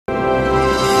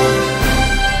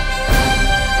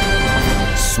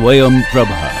Swayam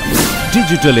Prabha.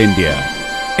 Digital India.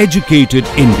 Educated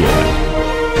India.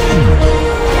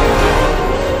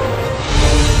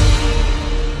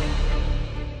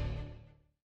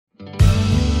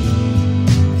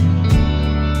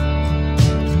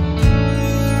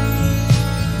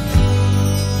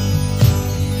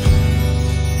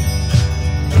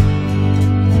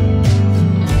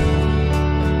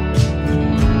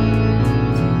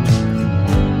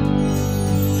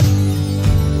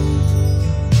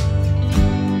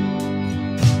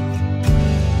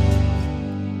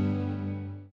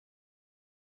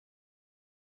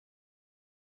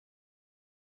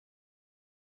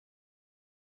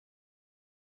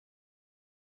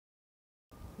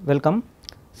 Welcome.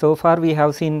 So far we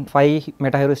have seen 5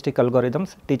 meta-heuristic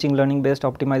algorithms: teaching learning based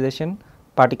optimization,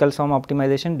 particle swarm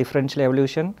optimization, differential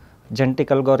evolution,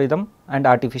 genetic algorithm and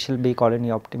artificial bee colony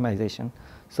optimization.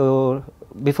 So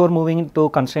before moving to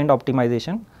constraint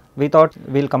optimization, we thought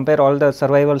we will compare all the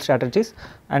survival strategies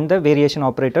and the variation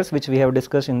operators which we have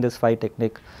discussed in this 5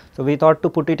 technique. So we thought to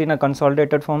put it in a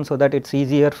consolidated form so that it is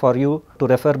easier for you to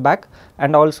refer back,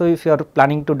 and also if you are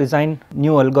planning to design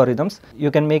new algorithms,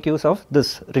 you can make use of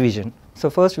this revision. So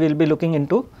first we will be looking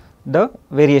into the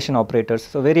variation operators.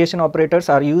 So variation operators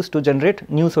are used to generate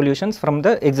new solutions from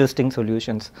the existing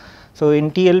solutions. So in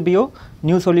TLBO,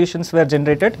 new solutions were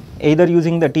generated either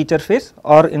using the teacher phase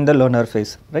or in the learner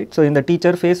phase, right. So in the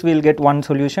teacher phase we will get one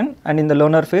solution, and in the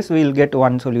learner phase we will get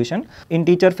one solution. In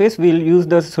teacher phase we will use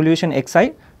the solution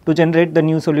xi to generate the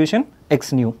new solution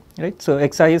x new, right. So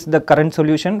xi is the current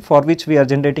solution for which we are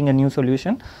generating a new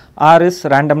solution. R is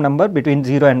random number between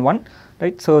 0 and 1,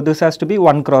 right. So this has to be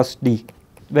 1 cross D,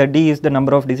 where D is the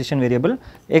number of decision variable.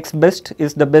 X best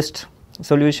is the best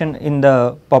solution in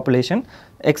the population,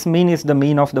 X mean is the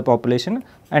mean of the population,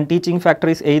 and teaching factor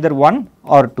is either 1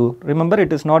 or 2. Remember,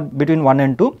 it is not between 1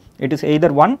 and 2, it is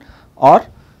either 1 or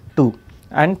 2,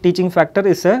 and teaching factor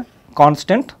is a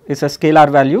constant, is a scalar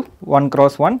value 1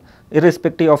 cross 1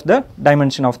 irrespective of the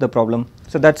dimension of the problem.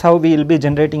 So that is how we will be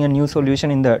generating a new solution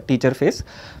in the teacher phase,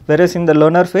 whereas in the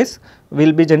learner phase we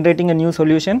will be generating a new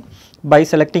solution by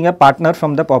selecting a partner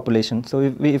from the population.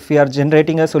 So if we are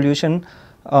generating a solution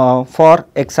for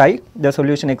xi, the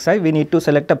solution xi, we need to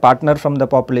select a partner from the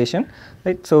population,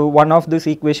 right. So one of these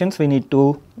equations we need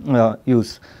to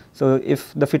use. So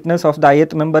if the fitness of the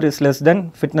ith member is less than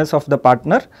fitness of the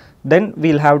partner, then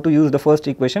we will have to use the first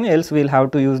equation, else we will have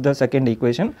to use the second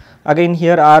equation. Again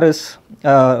here R is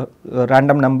a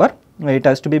random number, it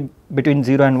has to be between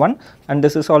 0 and 1, and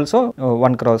this is also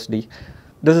 1 cross D.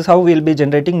 This is how we will be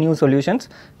generating new solutions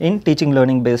in teaching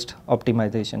learning based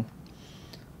optimization.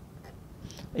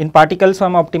 In particle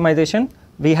swarm optimization,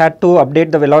 we had to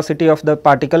update the velocity of the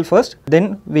particle first,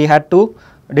 then we had to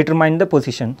determine the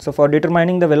position. So for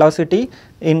determining the velocity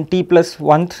in t plus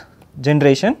 1th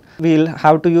generation, we will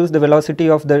have to use the velocity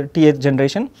of the tth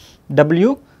generation.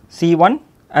 W, C1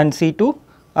 and C2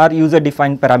 are user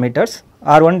defined parameters.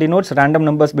 R1 denotes random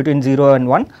numbers between 0 and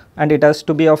 1, and it has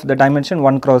to be of the dimension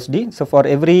 1 cross D. So for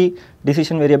every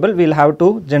decision variable we will have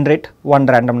to generate one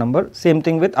random number. Same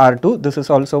thing with R2, this is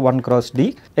also 1 cross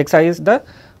D. Xi is the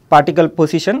particle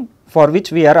position for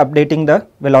which we are updating the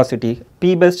velocity.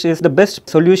 P best is the best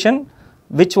solution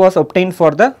which was obtained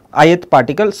for the ith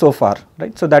particle so far,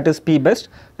 right. So that is P best,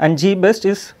 and G best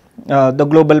is the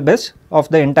global best of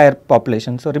the entire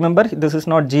population. So remember, this is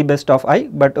not G best of I,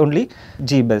 but only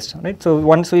G best, right. So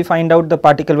once we find out the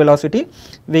particle velocity,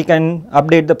 we can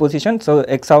update the position. So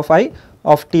x of I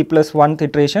of t plus 1th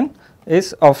iteration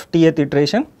is of tth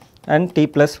iteration, and t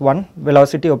plus 1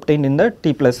 velocity obtained in the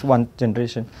t plus 1th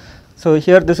generation. So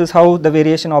here this is how the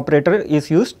variation operator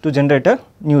is used to generate a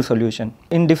new solution.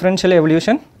 In differential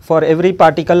evolution, for every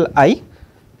particle I,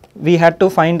 we had to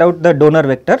find out the donor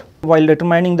vector. While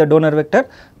determining the donor vector,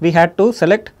 we had to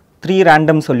select 3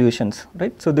 random solutions,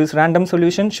 right. So this random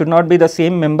solution should not be the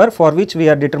same member for which we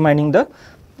are determining the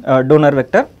donor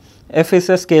vector. F is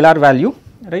a scalar value,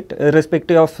 right,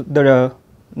 irrespective of the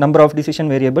number of decision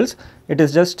variables, it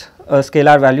is just a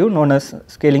scalar value known as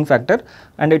scaling factor,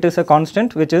 and it is a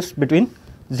constant which is between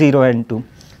 0 and 2.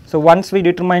 So once we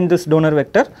determine this donor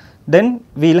vector, then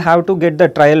we will have to get the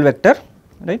trial vector,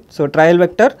 right. So trial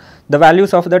vector, the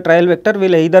values of the trial vector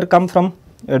will either come from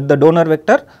the donor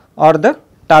vector or the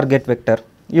target vector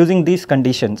using these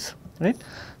conditions, right.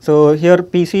 So here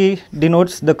PC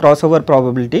denotes the crossover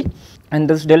probability, and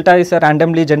this delta is a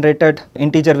randomly generated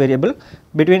integer variable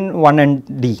between 1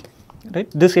 and D, right.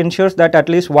 This ensures that at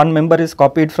least one member is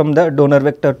copied from the donor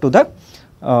vector to the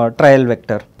trial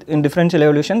vector. In differential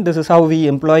evolution, this is how we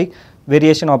employ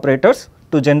variation operators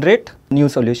to generate new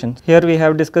solutions. Here we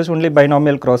have discussed only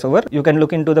binomial crossover. You can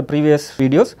look into the previous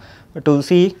videos to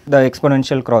see the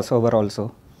exponential crossover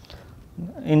also.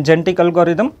 In genetic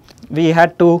algorithm, we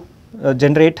had to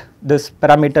generate this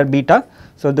parameter beta.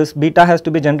 So, this beta has to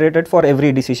be generated for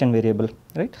every decision variable,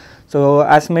 right. So,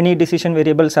 as many decision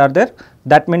variables are there,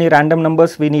 that many random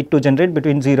numbers we need to generate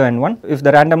between 0 and 1. If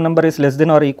the random number is less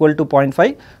than or equal to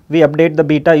 0.5, we update the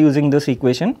beta using this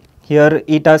equation. Here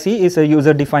eta c is a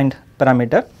user defined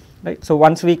parameter, right. So,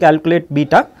 once we calculate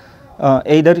beta,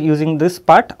 either using this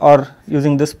part or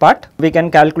using this part, we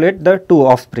can calculate the two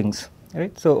offsprings,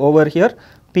 right. So, over here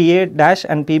PA dash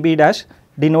and PB dash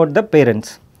denote the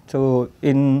parents. So,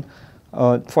 in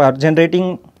for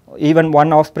generating even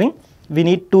one offspring, we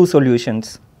need two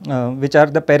solutions, which are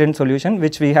the parent solution,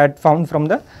 which we had found from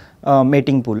the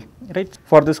mating pool, right.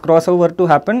 For this crossover to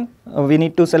happen, we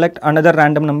need to select another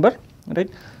random number, right,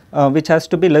 which has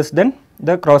to be less than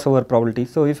the crossover probability.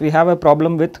 So, if we have a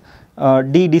problem with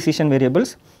d decision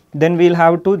variables, then we will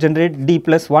have to generate d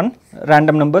plus 1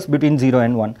 random numbers between 0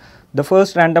 and 1. The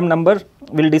first random number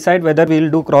will decide whether we will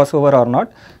do crossover or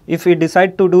not. If we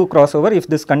decide to do crossover, if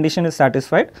this condition is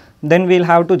satisfied, then we will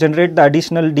have to generate the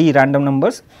additional d random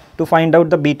numbers to find out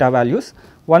the beta values.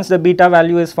 Once the beta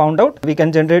value is found out, we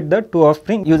can generate the two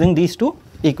offspring using these two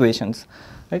equations,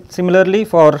 right. Similarly,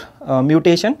 for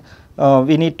mutation,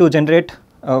 we need to generate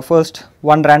first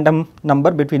one random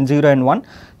number between 0 and 1.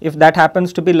 If that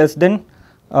happens to be less than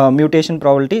mutation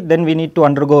probability, then we need to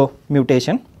undergo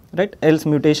mutation, right, else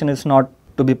mutation is not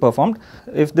to be performed.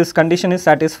 If this condition is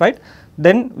satisfied,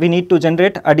 then we need to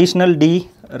generate additional d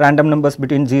random numbers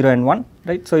between 0 and 1,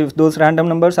 right. So, if those random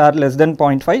numbers are less than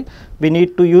 0.5, we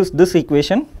need to use this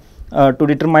equation to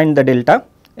determine the delta,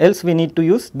 else we need to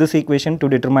use this equation to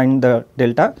determine the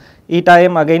delta. Eta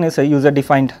m again is a user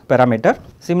defined parameter.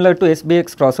 Similar to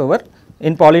SBX crossover,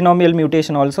 in polynomial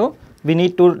mutation also we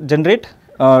need to generate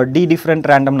d different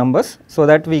random numbers, so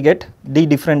that we get d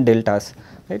different deltas,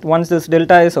 right. Once this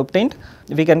delta is obtained,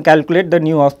 we can calculate the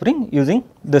new offspring using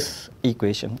this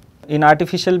equation. In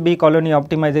artificial bee colony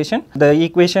optimization, the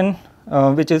equation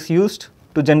which is used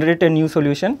to generate a new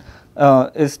solution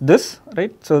is this,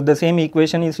 right. So, the same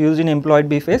equation is used in employed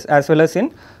bee phase as well as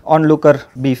in onlooker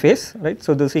bee phase, right.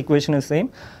 So, this equation is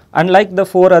same. Unlike the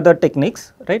 4 other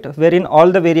techniques, right, wherein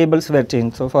all the variables were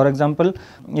changed. So, for example,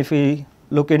 if we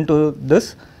look into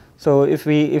this, so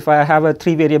if I have a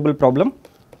 3 variable problem,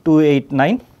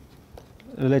 289,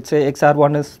 let us say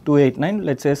XR1 is 289,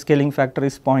 let us say scaling factor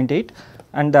is 0.8,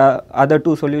 and the other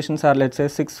two solutions are, let us say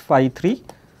 653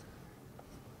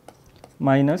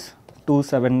 minus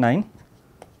 279,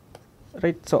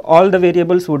 right. So, all the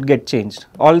variables would get changed,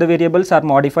 all the variables are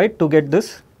modified to get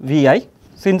this Vi.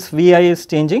 Since Vi is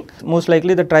changing, most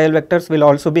likely the trial vectors will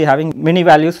also be having many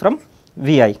values from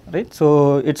Vi, right.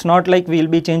 So, it is not like we will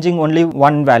be changing only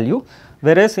one value,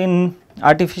 whereas in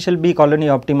artificial bee colony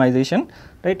optimization,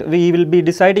 right, we will be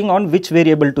deciding on which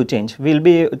variable to change, we will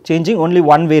be changing only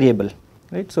one variable,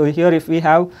 right. So, here if we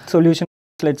have solution,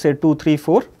 let us say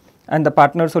 234 and the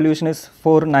partner solution is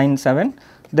 497,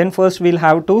 then first we will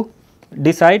have to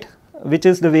decide which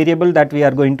is the variable that we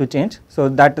are going to change. So,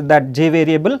 that j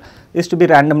variable is to be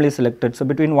randomly selected. So,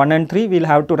 between 1 and 3 we will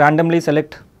have to randomly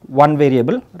select one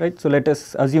variable, right. So, let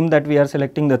us assume that we are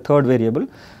selecting the third variable,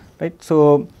 right.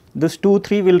 So, this 2,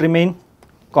 3 will remain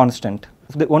constant,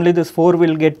 only this 4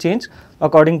 will get changed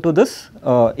according to this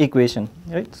equation,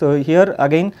 right. So, here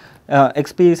again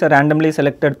xp is a randomly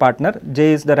selected partner,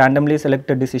 j is the randomly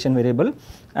selected decision variable,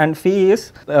 and phi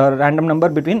is a random number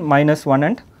between -1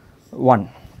 and 1.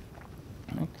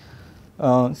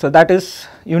 So, that is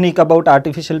unique about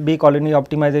artificial bee colony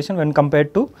optimization when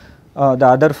compared to the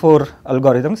other 4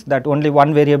 algorithms, that only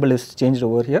one variable is changed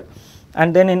over here.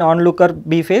 And then in onlooker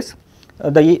bee phase,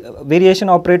 the variation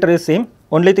operator is same,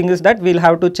 only thing is that we will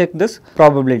have to check this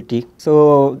probability.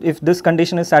 So, if this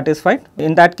condition is satisfied,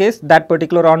 in that case that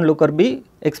particular onlooker bee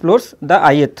explores the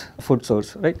ith food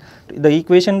source, right. The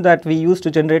equation that we use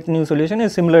to generate new solution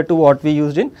is similar to what we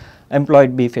used in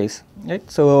employed bee phase, right.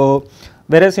 So,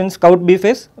 whereas in scout bee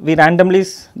phase we randomly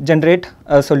generate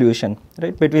a solution,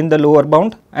 right, between the lower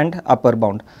bound and upper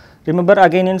bound. Remember,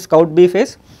 again in scout bee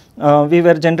phase we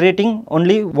were generating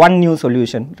only one new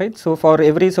solution, right. So, for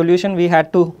every solution we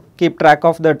had to keep track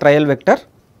of the trial vector.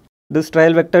 This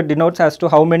trial vector denotes as to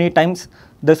how many times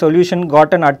the solution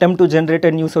got an attempt to generate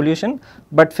a new solution,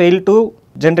 but failed to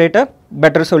generate a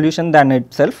better solution than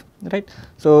itself, right.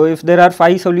 So, if there are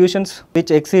 5 solutions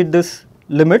which exceed this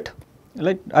limit,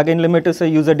 right, again limit is a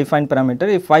user defined parameter.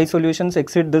 If 5 solutions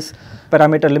exceed this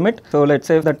parameter limit, so let us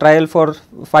say if the trial for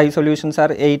 5 solutions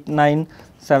are 8, 9,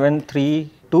 7, 3,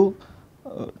 2,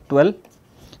 12,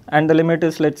 and the limit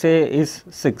is, let's say, is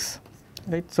 6,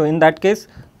 right. So in that case,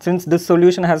 since this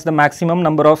solution has the maximum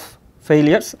number of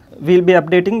failures, we will be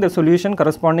updating the solution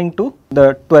corresponding to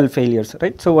the 12 failures,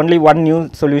 right. So only one new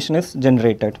solution is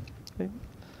generated. Right.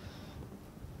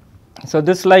 So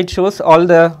this slide shows all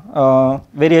the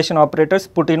variation operators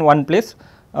put in one place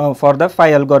for the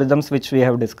 5 algorithms which we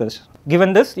have discussed.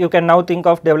 Given this, you can now think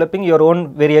of developing your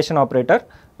own variation operator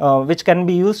which can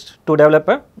be used to develop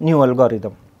a new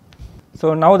algorithm.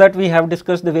 So now that we have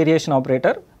discussed the variation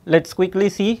operator, let us quickly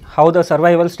see how the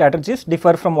survival strategies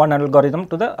differ from one algorithm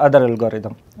to the other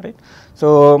algorithm, right.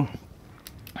 So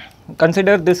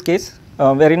consider this case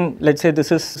wherein, let us say,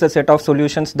 this is a set of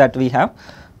solutions that we have,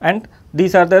 and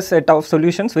these are the set of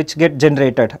solutions which get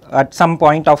generated at some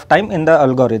point of time in the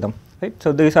algorithm, right.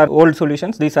 So these are old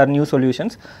solutions, these are new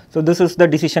solutions. So this is the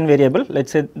decision variable, let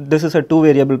us say this is a 2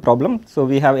 variable problem. So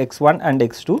we have x1 and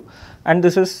x2, and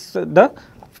this is the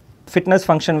fitness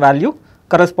function value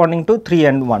corresponding to 3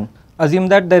 and 1. Assume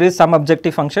that there is some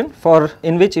objective function for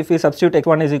in which if we substitute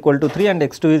x1 is equal to 3 and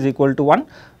x2 is equal to 1,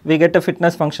 we get a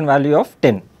fitness function value of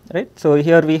 10, right. So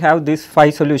here we have these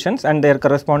 5 solutions and their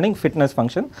corresponding fitness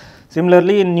function.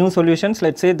 Similarly, in new solutions,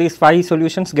 let us say these 5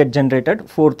 solutions get generated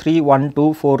 4 3, 1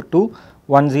 2, 4 2,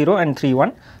 1 0 and 3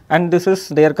 1, and this is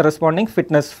their corresponding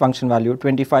fitness function value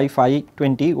 25, 5,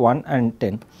 20, 1 and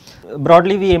 10.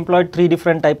 Broadly, we employed 3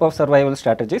 different type of survival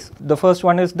strategies. The first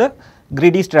one is the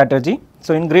greedy strategy.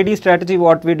 So in greedy strategy,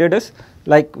 what we did is,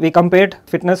 like, we compared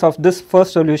fitness of this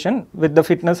first solution with the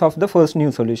fitness of the first new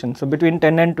solution. So between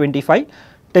 10 and 25,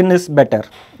 10 is better,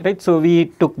 right. So we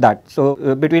took that.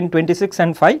 So between 26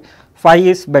 and 5, 5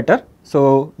 is better.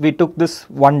 So we took this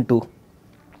 1 2,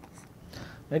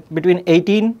 right. Between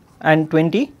 18 and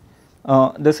 20,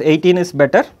 this 18 is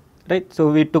better, right. So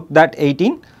we took that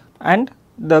 18, and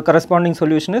the corresponding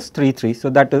solution is 3 3. So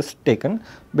that is taken.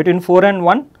 Between 4 and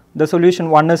 1, the solution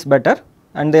 1 is better,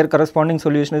 and their corresponding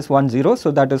solution is 1 0.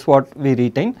 So that is what we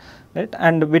retain, right.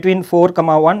 And between 4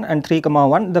 1 and 3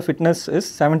 1, the fitness is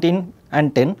 17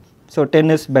 and 10. So 10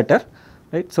 is better,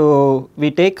 right. So we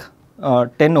take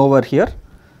 10 over here,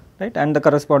 right, and the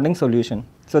corresponding solution.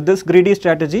 So this greedy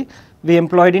strategy we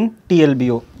employed in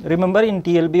TLBO. Remember, in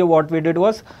TLBO what we did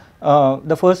was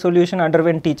the first solution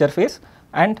underwent teacher phase,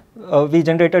 and we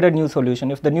generated a new solution.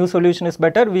 If the new solution is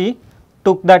better, we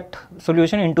took that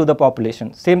solution into the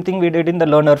population. Same thing we did in the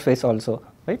learner phase also,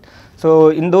 right. So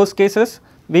in those cases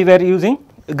we were using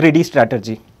greedy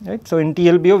strategy, right. So in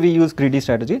TLBO we use greedy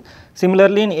strategy.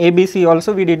 Similarly in ABC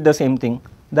also we did the same thing,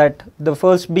 that the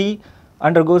first B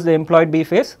undergoes the employed B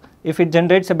phase. If it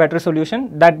generates a better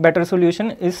solution, that better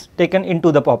solution is taken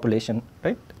into the population,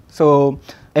 right. So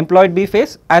employed B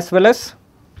phase as well as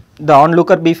the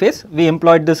onlooker B phase, we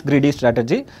employed this greedy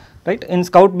strategy, right. In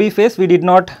scout B phase we did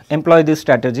not employ this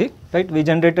strategy, right. We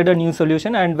generated a new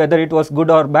solution, and whether it was good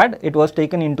or bad, it was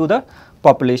taken into the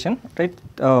population, right.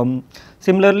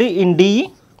 Similarly in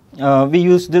DE we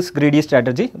used this greedy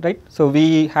strategy, right. So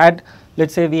we had, let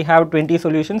us say we have 20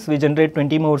 solutions, we generate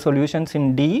 20 more solutions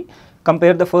in DE,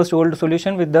 compare the first old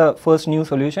solution with the first new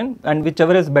solution, and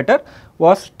whichever is better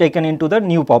was taken into the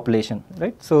new population,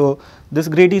 right. So this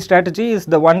greedy strategy is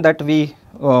the one that we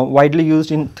widely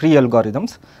used in 3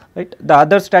 algorithms, right. The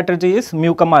other strategy is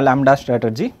mu comma lambda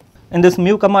strategy. In this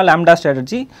mu comma lambda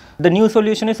strategy, the new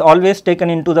solution is always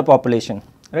taken into the population,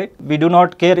 right. We do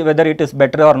not care whether it is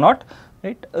better or not,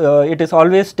 right. It is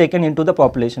always taken into the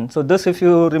population. So this, if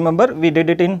you remember, we did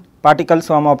it in particle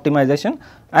swarm optimization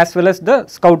as well as the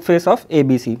scout phase of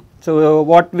ABC. So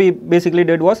what we basically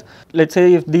did was, let us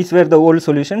say if these were the old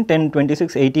solution 10,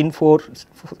 26, 18, 4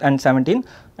 and 17,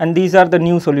 and these are the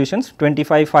new solutions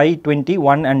 25, 5, 20,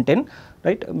 1 and 10,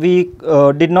 right. We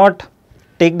did not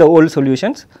take the old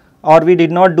solutions, or we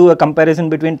did not do a comparison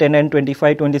between 10 and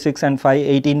 25, 26 and 5,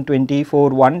 18, 20, 4,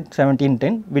 1, 17,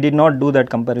 10. We did not do that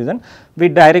comparison. We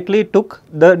directly took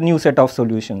the new set of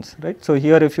solutions, right. So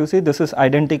here if you see, this is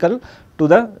identical to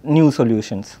the new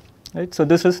solutions, right. So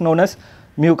this is known as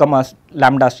mu comma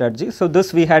lambda strategy. So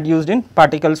this we had used in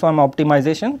particle swarm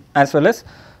optimization as well as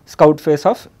scout phase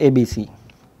of ABC.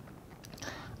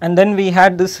 And then we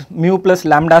had this mu plus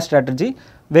lambda strategy,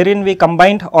 wherein we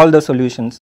combined all the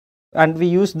solutions, and we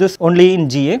used this only in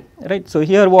GA, right. So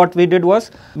here what we did was,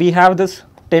 we have this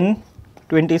 10,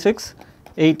 26,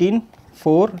 18,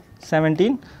 4,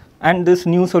 17 and this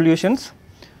new solutions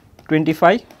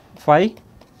 25, 5,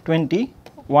 20,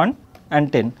 1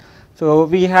 and 10. So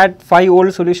we had 5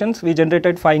 old solutions, we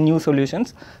generated 5 new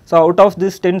solutions. So out of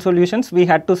these 10 solutions, we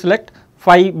had to select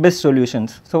 5 best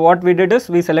solutions. So what we did is,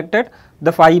 we selected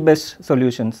the 5 best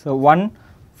solutions. So 1,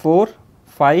 4,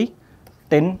 5,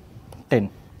 10, 10.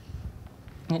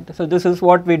 So this is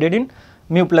what we did in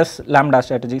mu plus lambda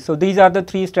strategy. So these are the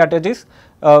three strategies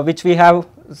which we have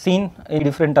seen in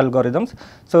different algorithms.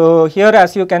 So here,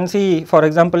 as you can see, for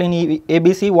example, in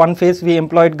ABC one phase we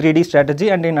employed greedy strategy,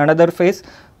 and in another phase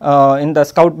in the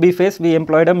scout B phase we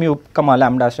employed a mu comma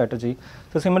lambda strategy.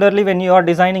 So similarly, when you are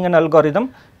designing an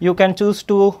algorithm, you can choose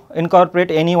to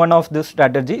incorporate any one of these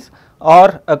strategies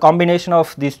or a combination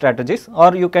of these strategies,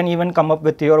 or you can even come up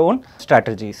with your own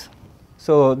strategies.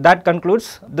 So that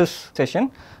concludes this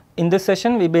session. In this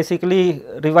session, we basically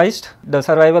revised the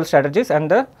survival strategies and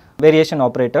the variation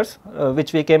operators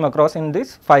which we came across in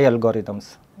these 5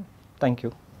 algorithms. Thank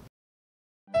you.